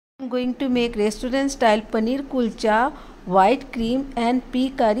I'm going to make restaurant style paneer kulcha, white cream and pea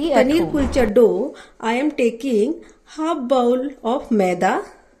curry at Paneer home. kulcha dough, I am taking half bowl of maida,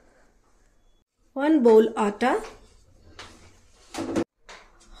 1 bowl atta,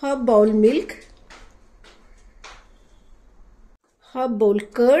 half bowl milk, half bowl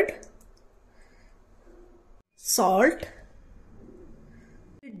curd, salt,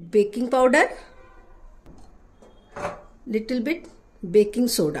 baking powder, little bit baking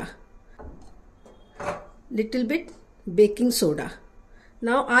soda, little bit baking soda.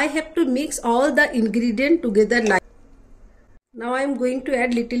 Now I have to mix all the ingredient together like. Now I am going to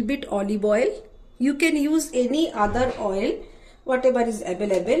add little bit olive oil. You can use any other oil, whatever is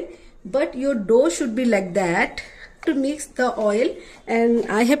available, but your dough should be like that. To mix the oil, and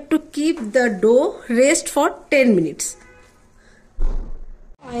I have to keep the dough rest for 10 minutes.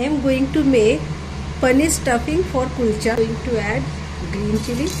 I am going to make paneer stuffing for kulcha. I am going to add green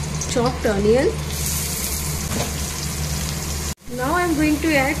chili, chopped onion. Now I am going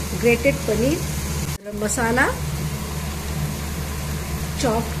to add grated paneer, garam masala,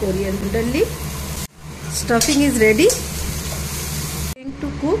 chopped coriander leaf. Stuffing is ready. I am going to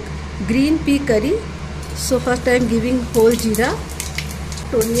cook green pea curry. So first I am giving whole jeera,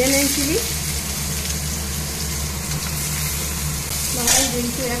 onion and chili. Now I am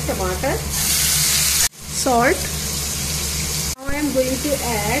going to add tomato, salt. Now I am going to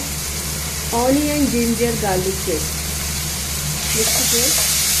add onion, ginger, garlic paste. Mix it well.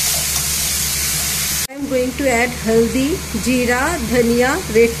 I am going to add Haldi, Jeera, Daniya,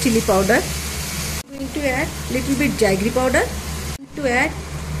 red chili powder. I am going to add little bit Jaggery powder. I am going to add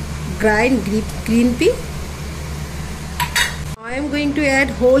grind green pea. I am going to add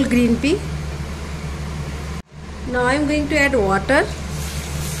whole green pea. Now I am going to add water.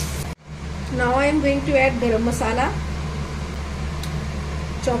 Now I am going to add garam masala,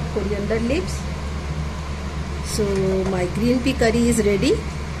 chopped coriander leaves. So my green pea curry is ready.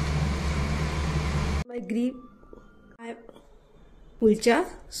 My green kulcha.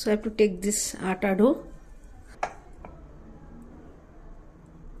 So I have to take this atta dough.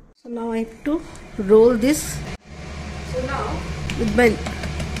 So now I have to roll this. So now with my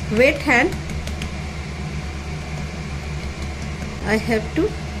wet hand I have to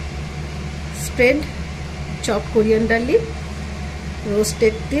spread chopped coriander leaf,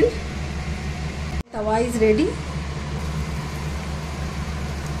 roasted til. Tawa is ready.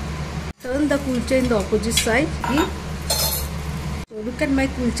 Turn the kulcha in the opposite side. So look at my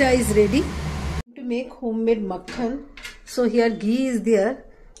kulcha is ready. To make homemade makhan. So here ghee is there,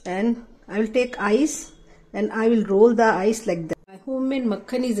 and I will take ice and I will roll the ice like that. My homemade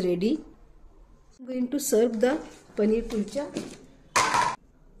makhan is ready. I am going to serve the paneer kulcha.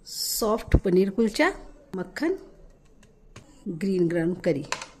 Soft paneer kulcha, makhan, green gram curry.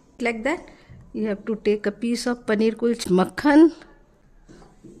 Like that, you have to take a piece of paneer kulcha, makhan,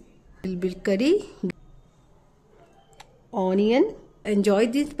 little bit curry, onion. Enjoy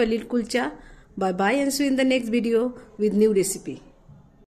this paneer kulcha. Bye bye and see you in the next video with new recipe.